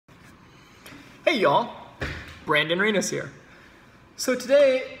Hey y'all, Brandon Rinas here. So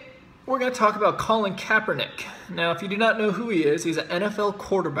today we're going to talk about Colin Kaepernick. Now if you do not know who he is, he's an NFL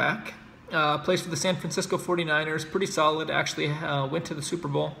quarterback, plays for the San Francisco 49ers, pretty solid, actually went to the Super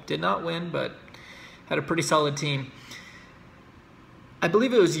Bowl, did not win, but had a pretty solid team. I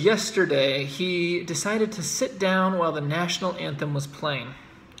believe it was yesterday he decided to sit down while the national anthem was playing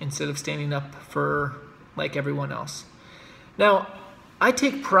instead of standing up for like everyone else. Now, I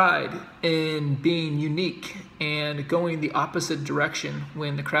take pride in being unique and going the opposite direction.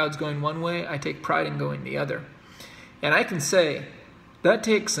 When the crowd's going one way, I take pride in going the other. And I can say that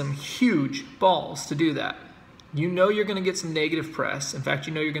takes some huge balls to do that. You know you're going to get some negative press. In fact,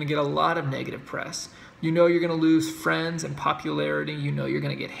 you know you're going to get a lot of negative press. You know you're going to lose friends and popularity. You know you're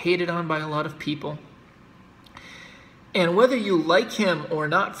going to get hated on by a lot of people. And whether you like him or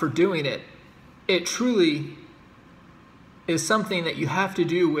not for doing it, it truly is something that you have to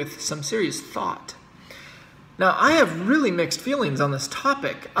do with some serious thought. Now, I have really mixed feelings on this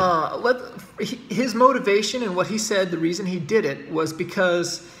topic. His motivation and what he said, the reason he did it was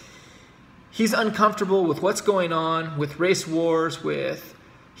because he's uncomfortable with what's going on with race wars,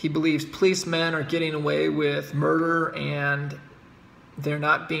 he believes policemen are getting away with murder and they're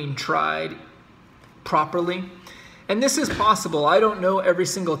not being tried properly. And this is possible. I don't know every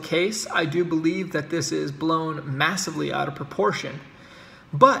single case. I do believe that this is blown massively out of proportion.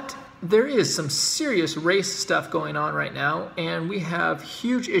 But there is some serious race stuff going on right now, and we have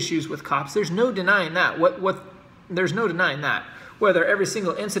huge issues with cops. There's no denying that. There's no denying that. Whether every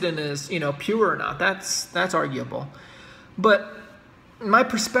single incident is, pure or not, that's arguable. But my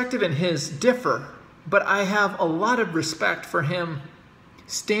perspective and his differ, but I have a lot of respect for him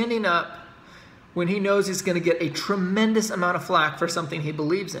standing up when he knows he's going to get a tremendous amount of flack for something he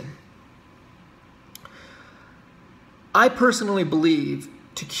believes in. I personally believe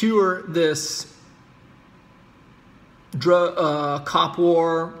to cure this cop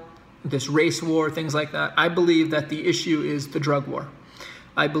war, this race war, things like that, I believe that the issue is the drug war.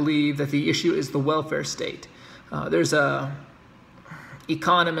 I believe that the issue is the welfare state. There's a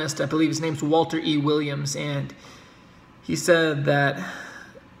economist, I believe his name's Walter E. Williams, and he said that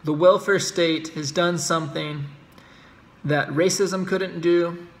the welfare state has done something that racism couldn't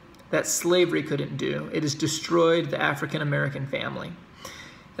do, that slavery couldn't do. It has destroyed the African-American family.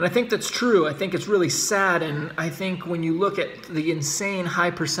 And I think that's true. I think it's really sad, and I think when you look at the insane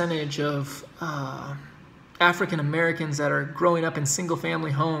high percentage of African-Americans that are growing up in single-family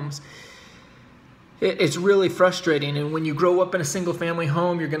homes, it's really frustrating. And when you grow up in a single-family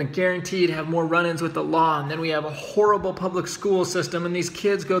home, you're going to guarantee to have more run-ins with the law. And then we have a horrible public school system, and these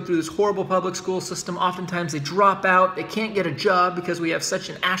kids go through this horrible public school system. Oftentimes they drop out. They can't get a job because we have such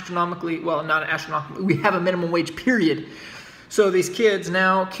an astronomically, well, not astronomically, we have a minimum wage period. So these kids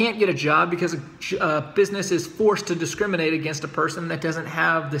now can't get a job because a business is forced to discriminate against a person that doesn't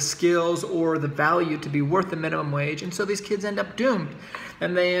have the skills or the value to be worth the minimum wage. And so these kids end up doomed.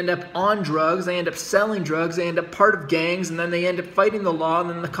 And they end up on drugs, they end up selling drugs, they end up part of gangs, and then they end up fighting the law, and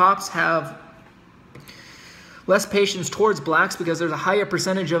then the cops have less patience towards blacks because there's a higher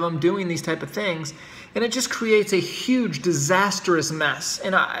percentage of them doing these type of things. And it just creates a huge, disastrous mess.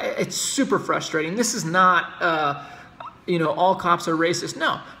 And it's super frustrating. This is not all cops are racist.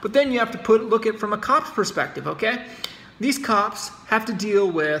 No. But then you have to look at it from a cop's perspective, okay? These cops have to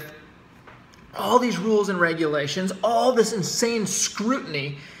deal with all these rules and regulations, all this insane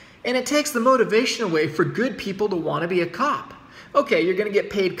scrutiny, and it takes the motivation away for good people to want to be a cop. Okay, you're going to get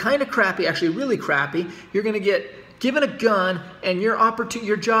paid kind of crappy, actually really crappy. You're going to get given a gun, and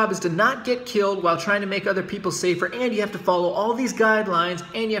your job is to not get killed while trying to make other people safer, and you have to follow all these guidelines,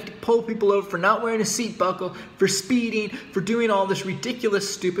 and you have to pull people over for not wearing a seat buckle, for speeding, for doing all this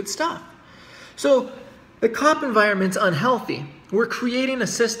ridiculous, stupid stuff. So the cop environment's unhealthy. We're creating a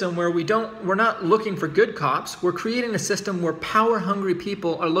system where we're not looking for good cops. We're creating a system where power-hungry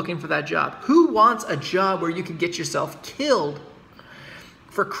people are looking for that job. Who wants a job where you could get yourself killed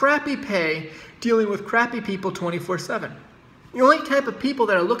for crappy pay, dealing with crappy people 24/7? The only type of people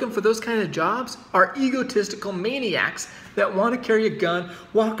that are looking for those kind of jobs are egotistical maniacs that want to carry a gun,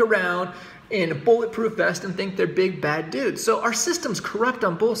 walk around in a bulletproof vest, and think they're big bad dudes. So our system's corrupt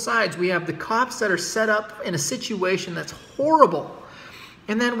on both sides. We have the cops that are set up in a situation that's horrible.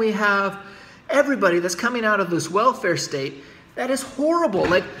 And then we have everybody that's coming out of this welfare state that is horrible.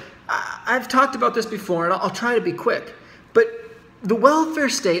 Like, I've talked about this before, and I'll try to be quick. But the welfare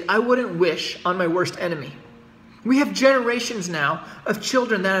state, I wouldn't wish on my worst enemy. We have generations now of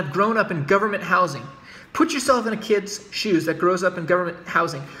children that have grown up in government housing. Put yourself in a kid's shoes that grows up in government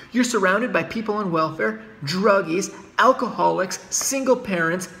housing. You're surrounded by people on welfare, druggies, alcoholics, single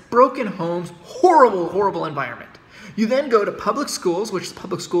parents, broken homes, horrible, horrible environment. You then go to public schools, which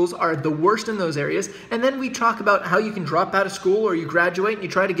public schools are the worst in those areas, and then we talk about how you can drop out of school or you graduate and you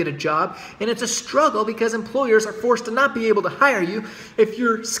try to get a job, and it's a struggle because employers are forced to not be able to hire you if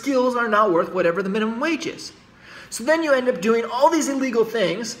your skills are not worth whatever the minimum wage is. So then you end up doing all these illegal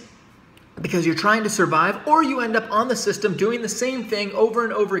things because you're trying to survive, or you end up on the system doing the same thing over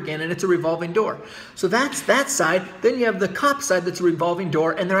and over again, and it's a revolving door. So that's that side. Then you have the cop side that's a revolving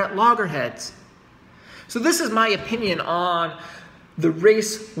door, and they're at loggerheads. So this is my opinion on the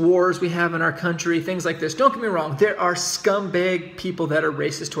race wars we have in our country, things like this. Don't get me wrong, there are scumbag people that are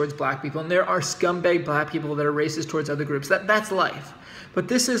racist towards black people, and there are scumbag black people that are racist towards other groups. That's life. But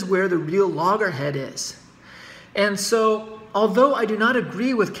this is where the real loggerhead is. And so, although I do not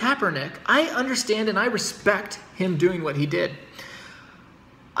agree with Kaepernick, I understand and I respect him doing what he did.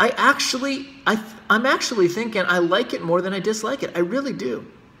 I'm actually thinking I like it more than I dislike it. I really do.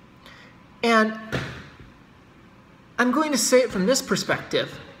 And I'm going to say it from this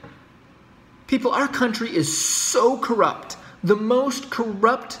perspective. People, our country is so corrupt. The most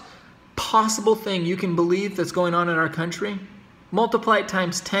corrupt possible thing you can believe that's going on in our country, multiply it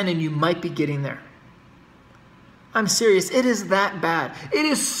times 10 and you might be getting there. I'm serious. It is that bad. It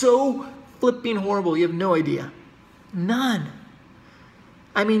is so flipping horrible. You have no idea. None.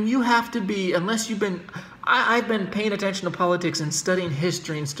 I mean, you have to be, unless you've been, I've been paying attention to politics and studying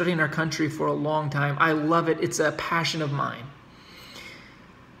history and studying our country for a long time. I love it. It's a passion of mine.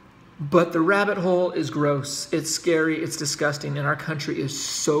 But the rabbit hole is gross. It's scary. It's disgusting. And our country is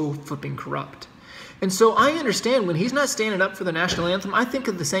so flipping corrupt. And so I understand when he's not standing up for the national anthem, I think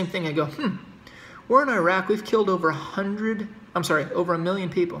of the same thing. I go, we're in Iraq. We've killed over a million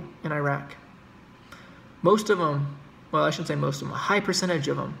people in Iraq. Most of them, well, I shouldn't say most of them, a high percentage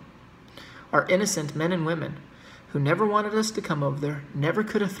of them are innocent men and women who never wanted us to come over there, never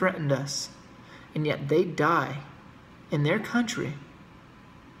could have threatened us, and yet they die in their country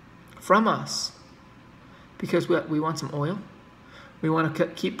from us because we want some oil. We want to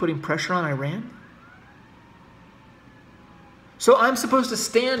keep putting pressure on Iran. So I'm supposed to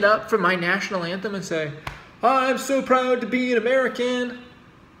stand up for my national anthem and say, I'm so proud to be an American.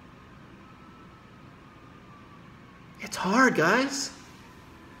 It's hard, guys.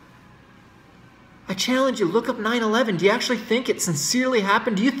 I challenge you, look up 9/11. Do you actually think it sincerely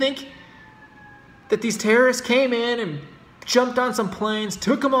happened? Do you think that these terrorists came in and jumped on some planes,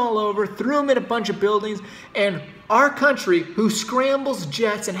 took them all over, threw them in a bunch of buildings, and our country, who scrambles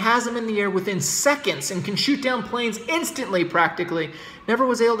jets and has them in the air within seconds and can shoot down planes instantly practically, never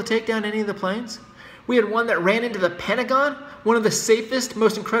was able to take down any of the planes? We had one that ran into the Pentagon, one of the safest,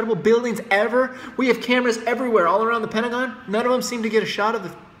 most incredible buildings ever. We have cameras everywhere, all around the Pentagon. None of them seem to get a shot of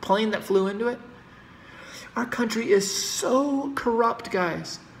the plane that flew into it. Our country is so corrupt,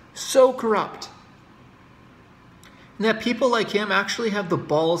 guys. So corrupt. And that people like him actually have the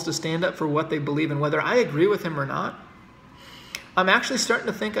balls to stand up for what they believe in, whether I agree with him or not. I'm actually starting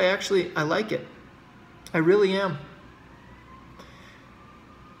to think I like it. I really am.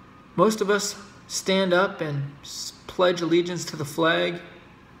 Most of us stand up and pledge allegiance to the flag.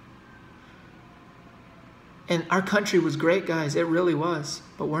 And our country was great, guys. It really was.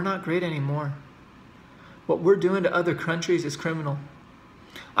 But we're not great anymore. What we're doing to other countries is criminal.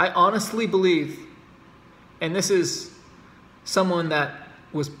 I honestly believe, and this is someone that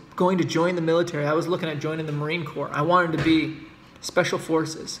was going to join the military. I was looking at joining the Marine Corps. I wanted to be Special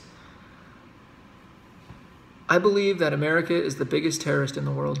Forces. I believe that America is the biggest terrorist in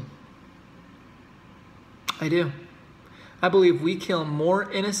the world. I do. I believe we kill more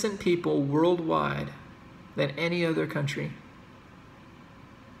innocent people worldwide than any other country.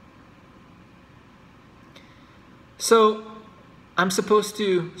 So I'm supposed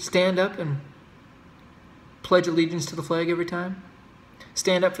to stand up and pledge allegiance to the flag every time?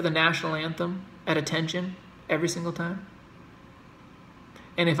 Stand up for the national anthem at attention every single time?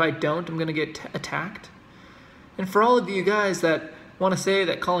 And if I don't, I'm going to get attacked? And for all of you guys that want to say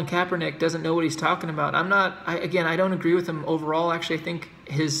that Colin Kaepernick doesn't know what he's talking about, I don't agree with him overall. Actually, I think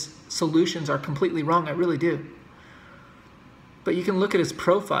his solutions are completely wrong. I really do. But you can look at his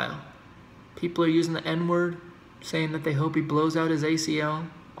profile. People are using the N-word, saying that they hope he blows out his ACL.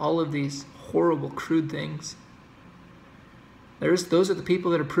 All of these horrible, crude things. Those are the people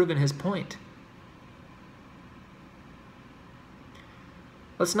that are proving his point.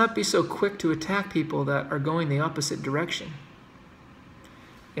 Let's not be so quick to attack people that are going the opposite direction.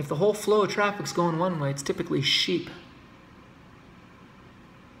 If the whole flow of traffic's going one way, it's typically sheep.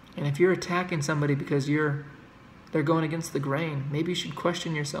 And if you're attacking somebody because they're going against the grain, maybe you should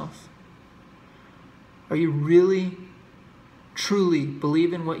question yourself. Are you really truly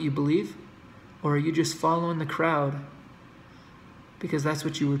believe in what you believe? Or are you just following the crowd because that's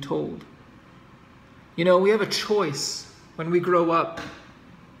what you were told? You know, we have a choice when we grow up.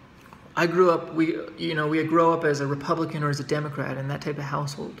 We grow up as a Republican or as a Democrat in that type of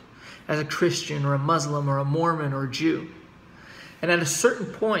household, as a Christian or a Muslim or a Mormon or a Jew. And at a certain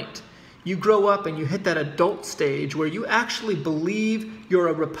point, you grow up and you hit that adult stage where you actually believe you're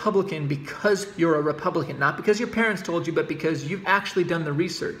a Republican because you're a Republican, not because your parents told you, but because you've actually done the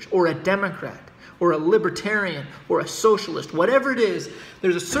research, or a Democrat, or a libertarian, or a socialist, whatever it is.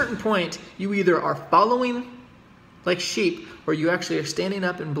 There's a certain point you either are following like sheep, or you actually are standing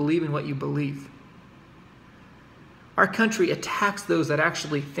up and believing what you believe. Our country attacks those that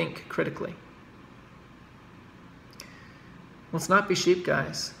actually think critically. Let's not be sheep,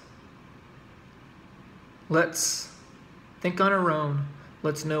 guys. Let's think on our own.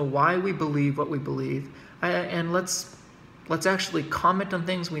 Let's know why we believe what we believe. And let's actually comment on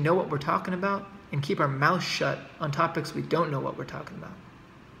things we know what we're talking about, and keep our mouth shut on topics we don't know what we're talking about.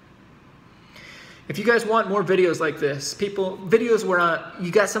 If you guys want more videos like this, videos where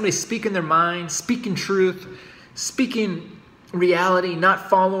you got somebody speaking their mind, speaking truth, speaking reality, not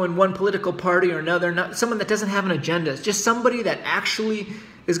following one political party or another, not someone that doesn't have an agenda, it's just somebody that actually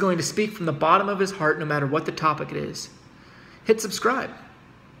is going to speak from the bottom of his heart no matter what the topic it is, hit subscribe.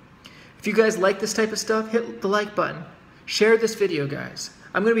 If you guys like this type of stuff, hit the like button. Share this video, guys.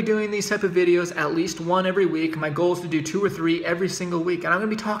 I'm going to be doing these type of videos at least one every week. My goal is to do 2 or 3 every single week. And I'm going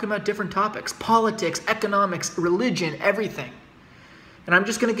to be talking about different topics: politics, economics, religion, everything. And I'm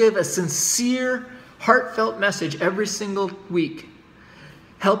just going to give a sincere, heartfelt message every single week,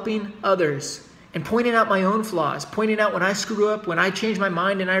 helping others and pointing out my own flaws, pointing out when I screw up, when I change my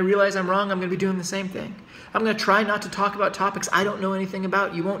mind and I realize I'm wrong. I'm going to be doing the same thing. I'm going to try not to talk about topics I don't know anything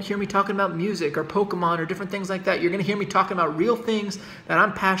about. You won't hear me talking about music or Pokemon or different things like that. You're going to hear me talking about real things that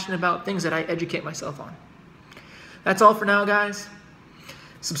I'm passionate about, things that I educate myself on. That's all for now, guys.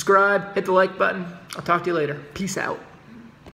 Subscribe, hit the like button. I'll talk to you later. Peace out.